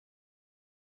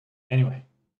Anyway,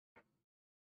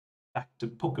 back to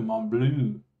Pokemon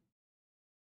Blue.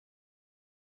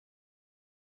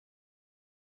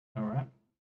 All right.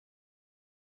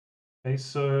 Okay,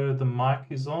 so the mic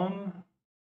is on.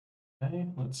 Okay,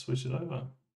 let's switch it over.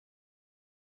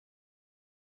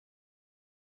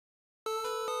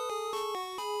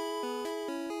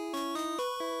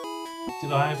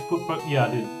 Did I put... Yeah,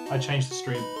 I did. I changed the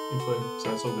stream info,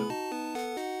 so it's all good.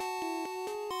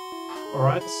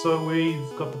 Alright, so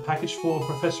we've got the package for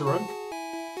Professor Oak.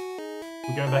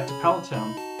 We're going back to Pallet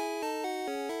Town.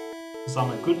 Because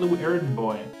I'm a good little errand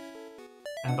boy.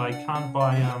 And I can't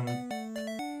buy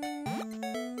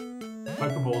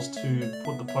Pokeballs to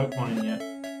put the Pokemon in yet.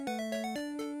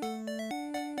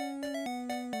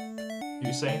 Do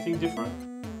you say anything different?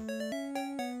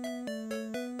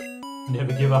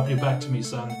 Never give up your back to me,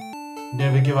 son.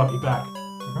 Never give up your back.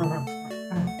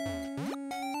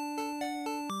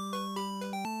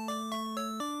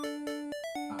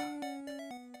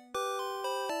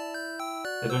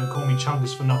 They don't call me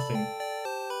Chungus for nothing.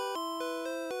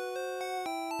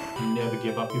 Never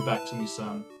give up your back to me,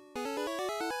 son.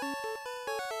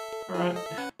 Alright.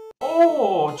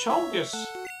 Oh, Chungus!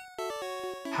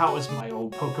 How is my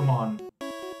old Pokemon?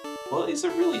 Well, is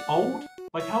it really old?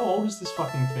 Like, how old is this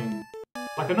fucking thing?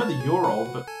 Like, I know that you're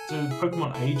old, but do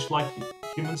Pokemon age like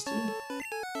humans do?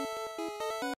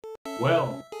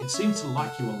 Well, it seems to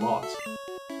like you a lot.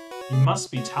 You must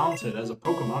be talented as a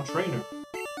Pokemon trainer.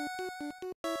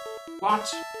 What?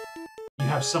 You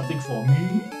have something for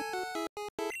me?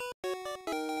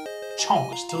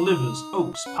 Chongus delivers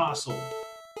Oak's parcel.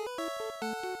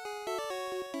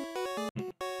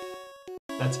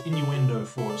 That's innuendo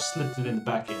for slipped it in the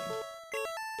back end.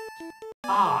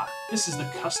 Ah, this is the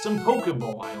custom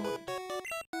Pokeball I ordered.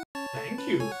 Thank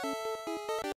you.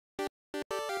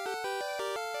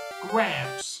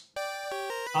 Gramps.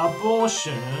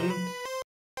 Abortion.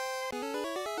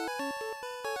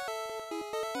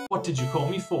 What did you call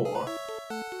me for?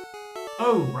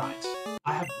 Oh, right.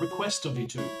 I have a request of you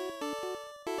two.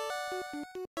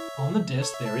 On the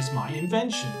desk there is my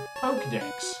invention,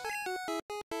 Pokédex.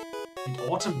 It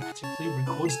automatically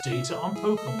records data on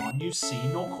Pokemon you've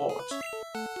seen or caught.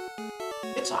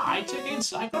 It's a high-tech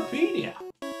encyclopedia.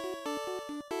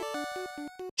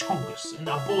 Chongus and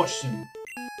Abortion,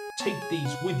 take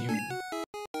these with you.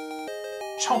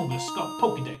 Chongus got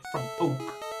Pokédex from Oak.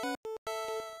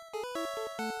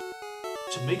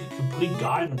 To make a complete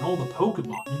guide on all the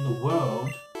Pokemon in the world.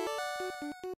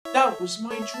 That was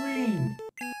my dream.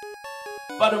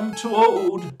 But I'm too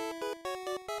old.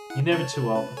 You're never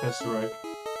too old, Professor Oak.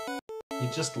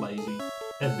 You're just lazy.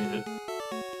 Admit it.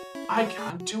 I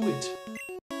can't do it.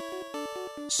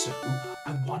 So,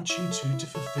 I want you two to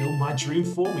fulfill my dream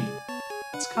for me.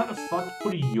 It's kind of fucked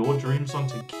putting your dreams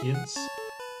onto kids.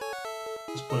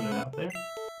 Just putting it out there.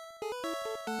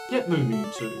 Get moving,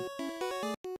 you two.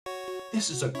 This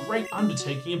is a great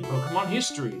undertaking in Pokemon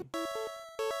history.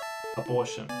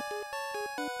 Abortion.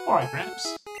 Alright,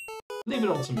 Gramps. Leave it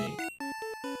all to me.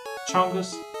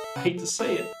 Chongus, I hate to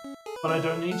say it, but I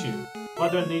don't need you. I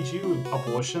don't need you,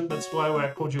 Abortion. That's why I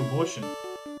called you Abortion.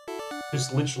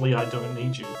 Because literally, I don't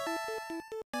need you.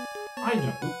 I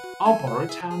know. I'll borrow a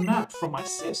town map from my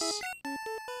sis.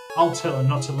 I'll tell her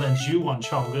not to lend you one,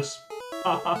 Chongus.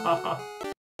 Ha ha ha ha.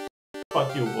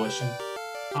 Fuck you, Abortion.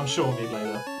 I'm sure we'll meet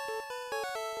later.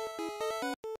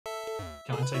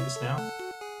 Can I take this now?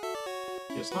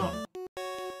 Guess not.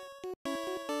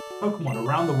 Pokemon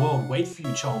around the world wait for you,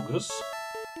 Chongus.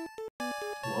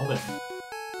 Well then.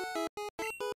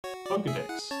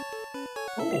 Pokédex.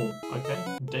 Oh,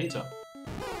 okay. Data.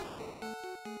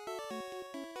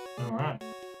 Alright.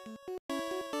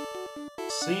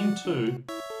 Scene 2.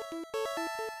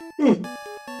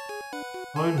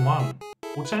 Zone 1.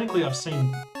 Well, technically I've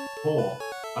seen 4.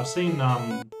 I've seen,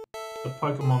 the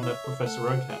Pokemon that Professor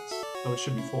Oak has. So it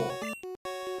should be 4.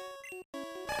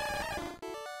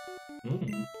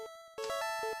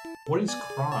 What is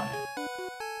Cry?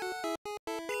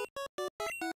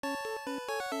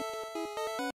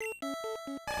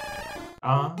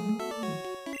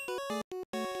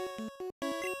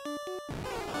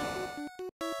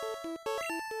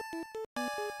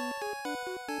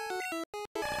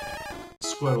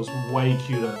 Squirtle's way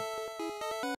cuter.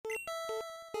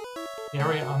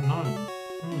 Area unknown.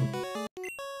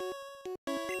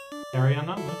 Area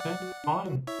unknown, okay,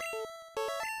 fine.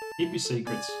 Keep your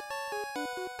secrets.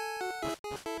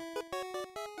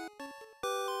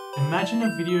 Imagine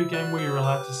a video game where you're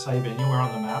allowed to save anywhere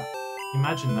on the map.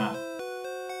 Imagine that.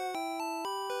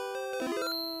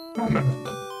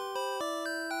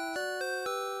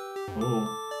 Oh,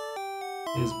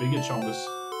 here's bigger Chongus.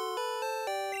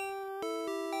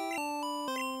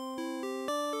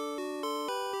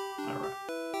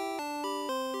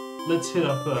 Let's hit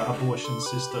up Abortion's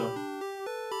sister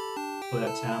for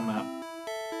that town map.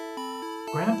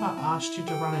 Grandpa asked you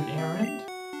to run an errand?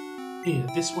 Here,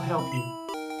 this will help you.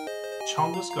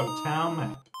 Chonga's got a town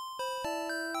map.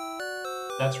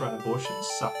 That's right, Abortion,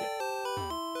 suck it.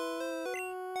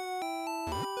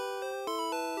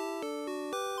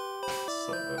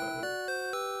 So...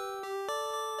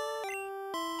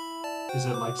 is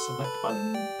it like select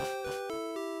button?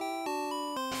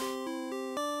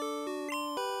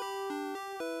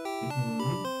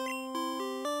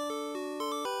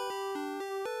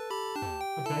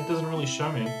 Okay, it doesn't really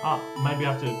show me. Ah, maybe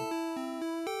I have to...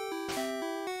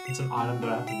 it's an item that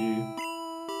I have to view.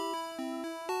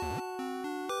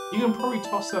 You can probably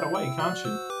toss that away, can't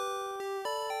you?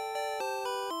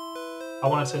 I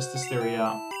want to test this theory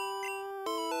out.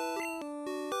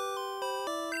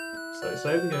 So,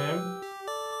 save the game.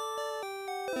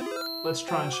 Let's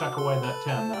try and chuck away that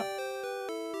town map.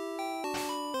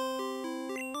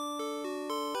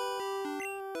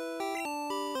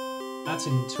 That's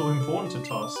too important to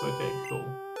toss. Okay, cool.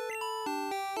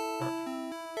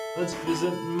 Alright. Let's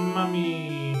visit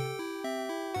Mummy.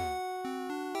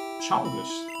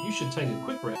 Childish, you should take a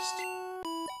quick rest.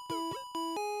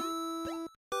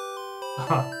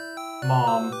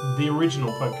 Mom, the original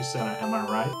Poké Center, am I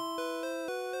right?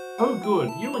 Oh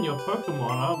good, you and your Pokemon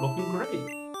are looking great.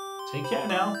 Take care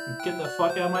now, and get the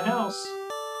fuck out of my house.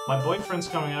 My boyfriend's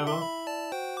coming over.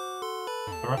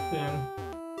 Alright then.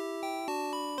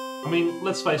 I mean,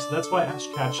 let's face it, that's why Ash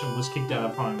Ketchum was kicked out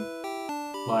of home.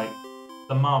 Like,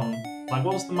 the mum. Like,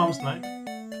 what was the mum's name?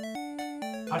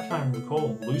 I can't even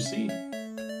recall. Lucy?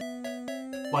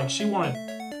 Like, she wanted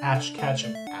Ash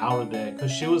Ketchum out of there,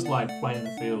 because she was, like, playing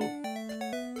the field.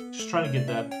 Just trying to get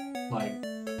that, like,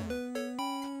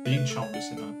 big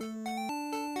chonkus in her.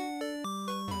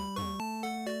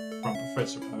 From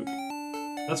Professor Oak.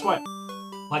 That's why,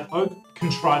 like, Oak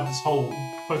contrived this whole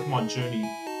Pokemon journey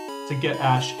to get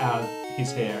Ash out of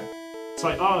his hair. It's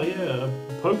like, oh yeah,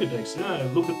 Pokedex, yeah,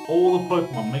 look at all the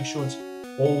Pokemon, make sure it's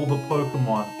all the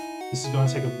Pokemon. This is going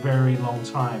to take a very long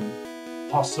time,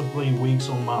 possibly weeks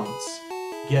or months.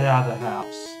 Get out of the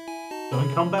house.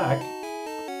 Don't come back.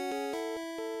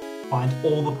 Find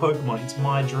all the Pokemon, it's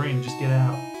my dream, just get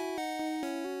out.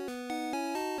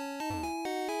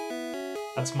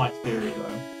 That's my theory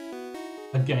though.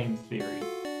 A game theory.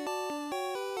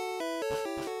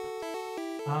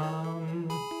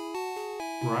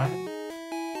 Right?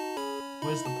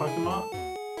 Where's the Pokemon?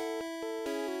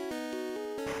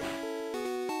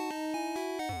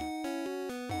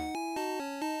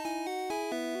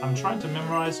 I'm trying to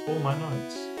memorize all my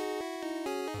notes.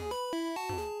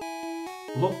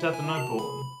 Looked at the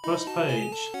noteboard. First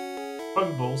page.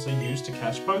 Pokeballs are used to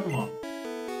catch Pokemon.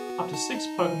 Up to 6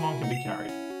 Pokemon can be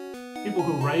carried. People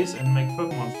who raise and make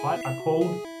Pokemon fight are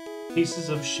called pieces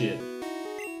of shit.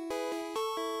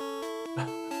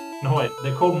 No wait,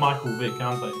 they're called Michael Vick,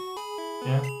 aren't they?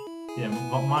 Yeah? Yeah,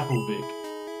 Michael Vick.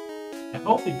 A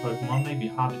healthy Pokemon may be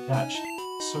hard to catch,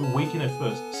 so weaken it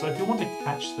first. So if you want to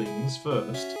catch things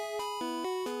first,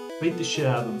 beat the shit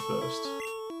out of them first.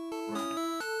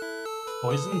 Right.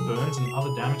 Poison, burns, and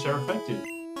other damage are effective.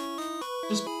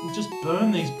 Just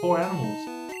burn these poor animals.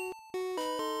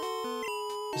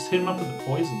 Just hit them up with the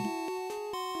poison.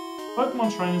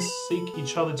 Pokemon trainers seek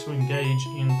each other to engage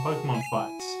in Pokemon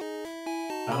fights.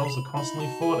 Battles are constantly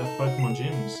fought at Pokemon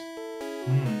gyms.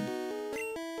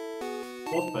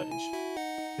 Fourth page.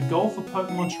 The goal for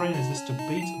Pokemon trainers is to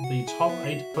beat the top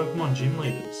 8 Pokemon gym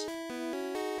leaders.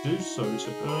 Do so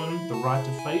to earn the right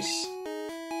to face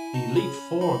the Elite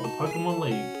 4 of the Pokemon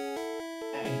League.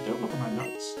 Hey, don't look at my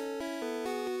notes.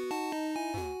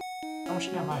 I'm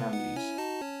washing out my undies.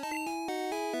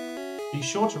 Be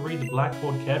sure to read the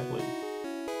blackboard carefully.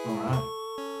 Alright.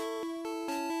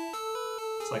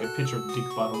 It's like a picture of Dick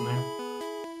Butt on there.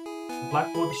 The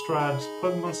blackboard describes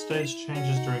Pokemon stage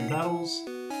changes during battles.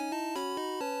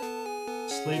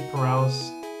 Sleep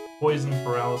paralysis, poison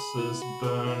paralysis,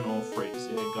 burn, or freeze.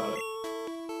 Yeah, got it.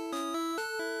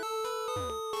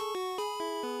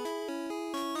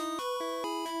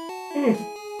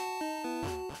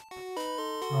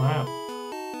 Alright.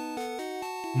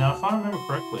 Now, if I remember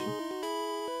correctly,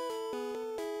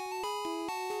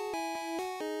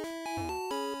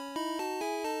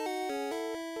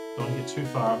 don't want to get too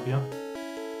far up here.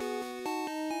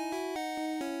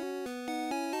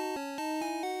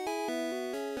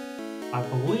 I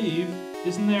believe,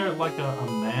 isn't there like a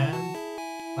man?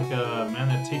 Like a man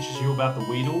that teaches you about the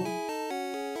Weedle?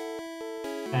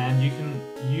 And you can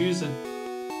use it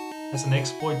as an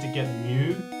exploit to get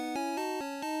Mew?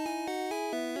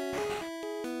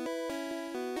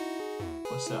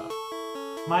 What's that?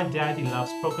 My daddy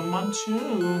loves Pokemon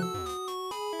too.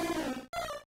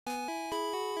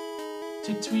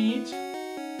 Tweet.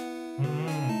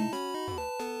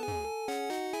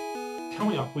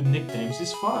 Coming up with nicknames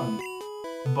is fun,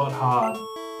 but hard.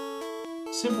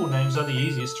 Simple names are the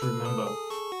easiest to remember.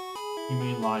 You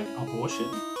mean like abortion?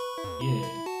 Yeah.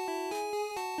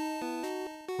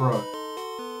 Bro.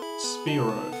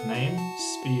 Spearo. Name?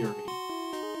 Speary.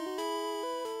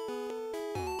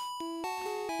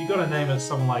 You gotta name it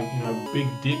something like, you know, Big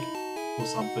Dick or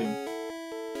something.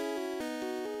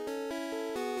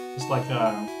 It's like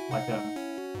a,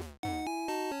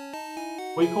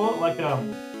 what do you call it? Like,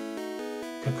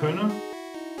 Kakuna?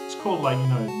 It's called like, you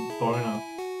know, Boner.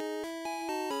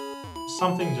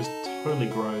 Something just totally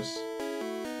gross.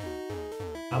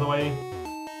 Out of the way.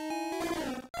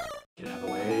 Get out of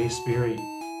the way, Speary.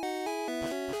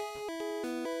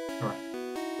 Alright.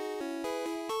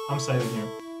 I'm saving here.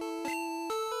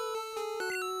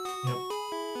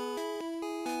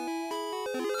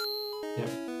 Yep.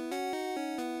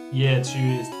 Yeah, it's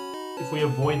you. If we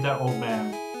avoid that old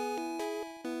man.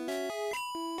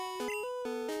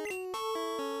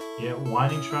 Yeah,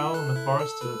 winding trail in the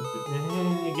forest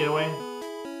to get away.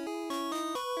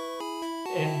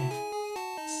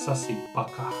 Sussy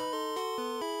baka.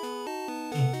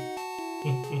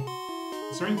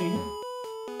 Is there anything here?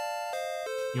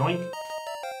 Yoink.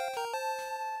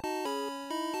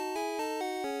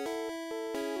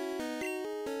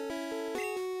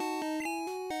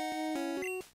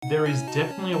 There is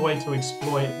definitely a way to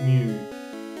exploit Mew.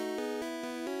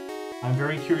 I'm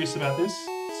very curious about this,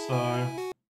 so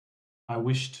I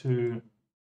wish to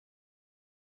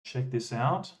check this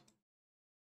out.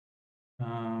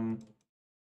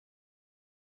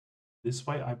 This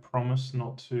way, I promise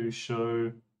not to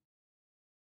show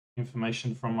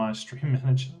information from my stream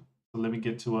manager. So let me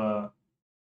get to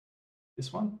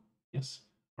this one. Yes.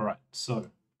 All right.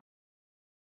 So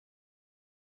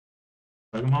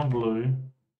Pokemon Blue,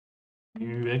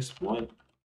 new exploit.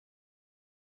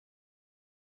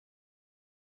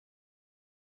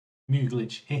 Mew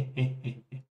glitch.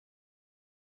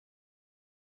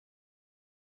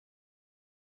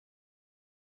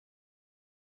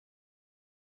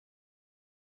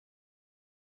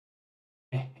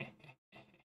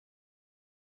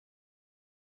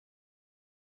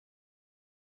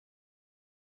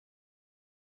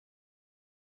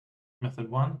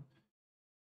 Method 1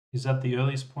 is at the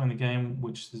earliest point in the game,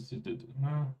 which is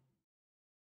no.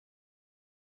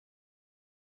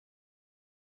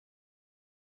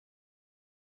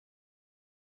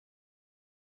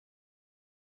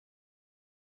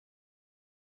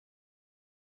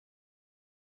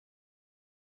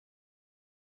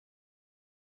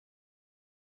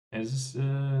 Is this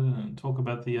talk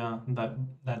about the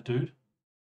that dude?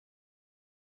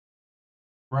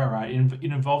 Right. It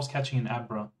involves catching an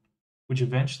Abra, which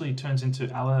eventually turns into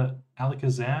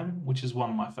Alakazam, which is one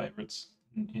of my favorites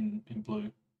in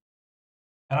Blue.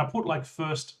 And I put like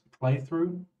first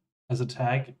playthrough as a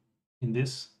tag in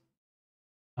this,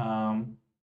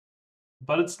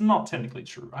 but it's not technically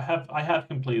true. I have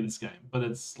completed this game, but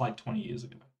it's like 20 years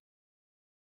ago.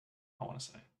 I want to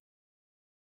say.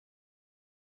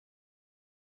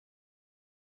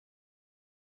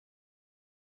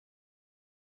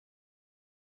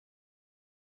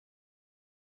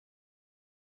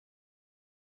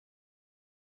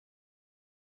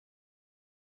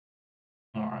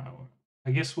 All right.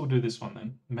 I guess we'll do this one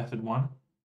then. Method 1.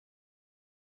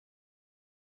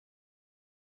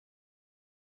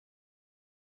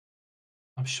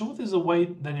 I'm sure there's a way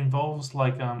that involves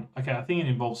like okay, I think it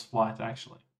involves flight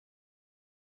actually.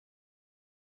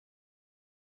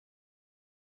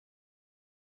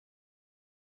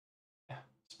 Yeah,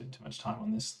 spent too much time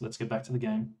on this. Let's get back to the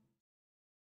game.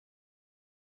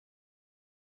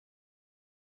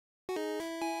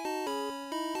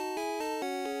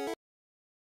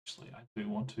 Actually, I do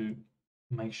want to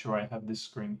make sure I have this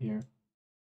screen here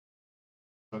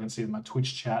so I can see my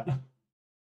Twitch chat.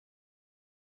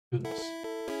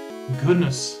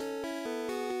 Goodness.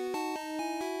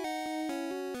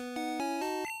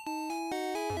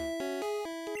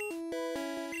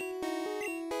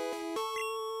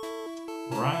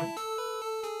 Right.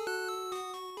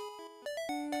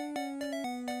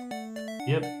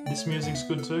 Yep, this music's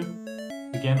good too.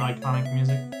 Again, iconic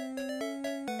music.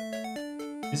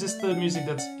 Is this the music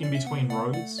that's in between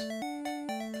roads?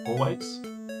 Always?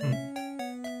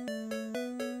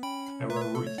 Okay, we're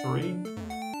on Route 3.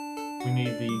 We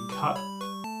need the cut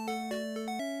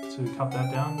to cut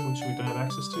that down, which we don't have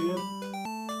access to yet.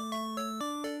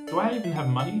 Do I even have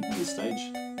money at this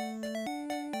stage?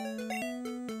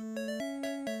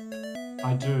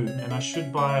 I do, and I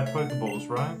should buy Pokeballs,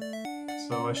 right?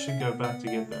 So I should go back to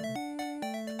get them.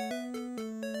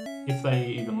 If they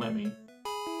even let me.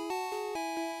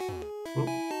 Whoop.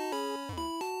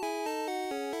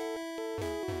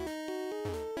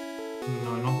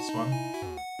 No, not this one.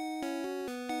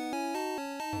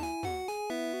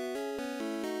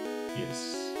 Yes.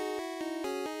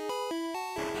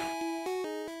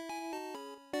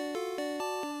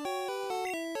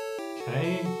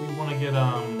 Okay, we want to get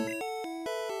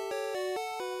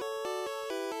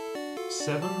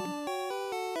 7,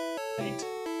 8.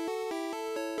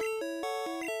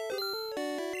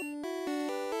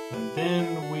 And then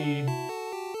we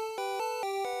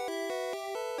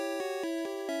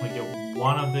get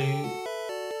one of these.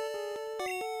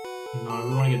 No,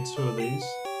 we want to get 2 of these.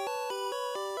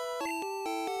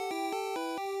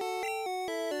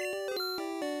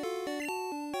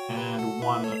 And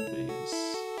 1 of these.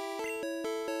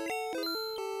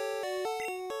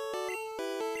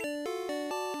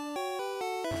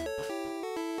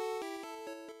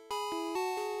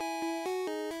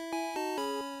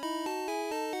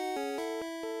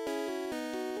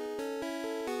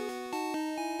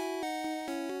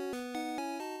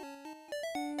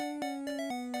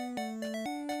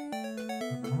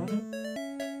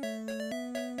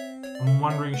 I'm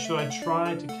wondering, should I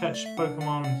try to catch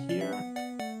Pokemon here?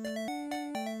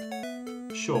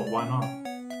 Sure, why not?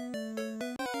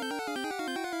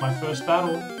 My first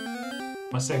battle.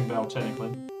 My second battle,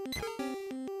 technically.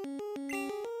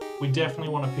 We definitely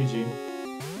want a Pidgey.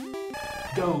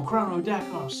 Go, Chrono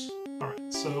Dakos!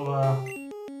 Alright, so,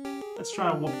 let's try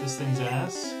and whoop this thing's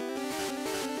ass.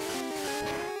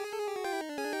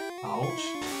 Ouch.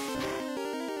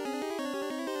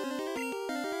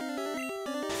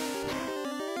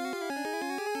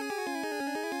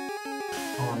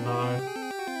 Oh no.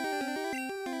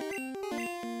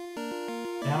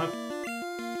 Damn it.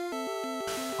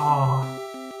 Oh.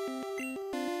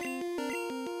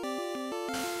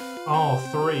 Oh,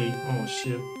 3. Oh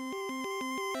shit.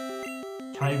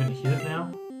 Can I even hit it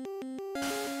now?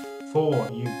 4,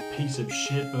 you piece of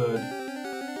shit bird.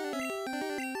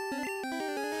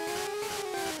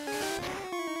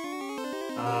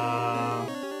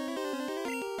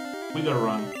 We gotta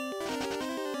run.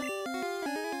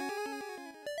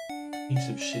 Piece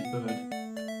of shit bird.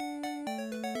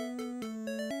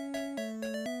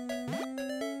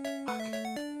 Fuck.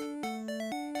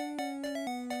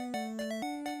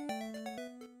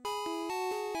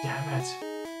 Damn it.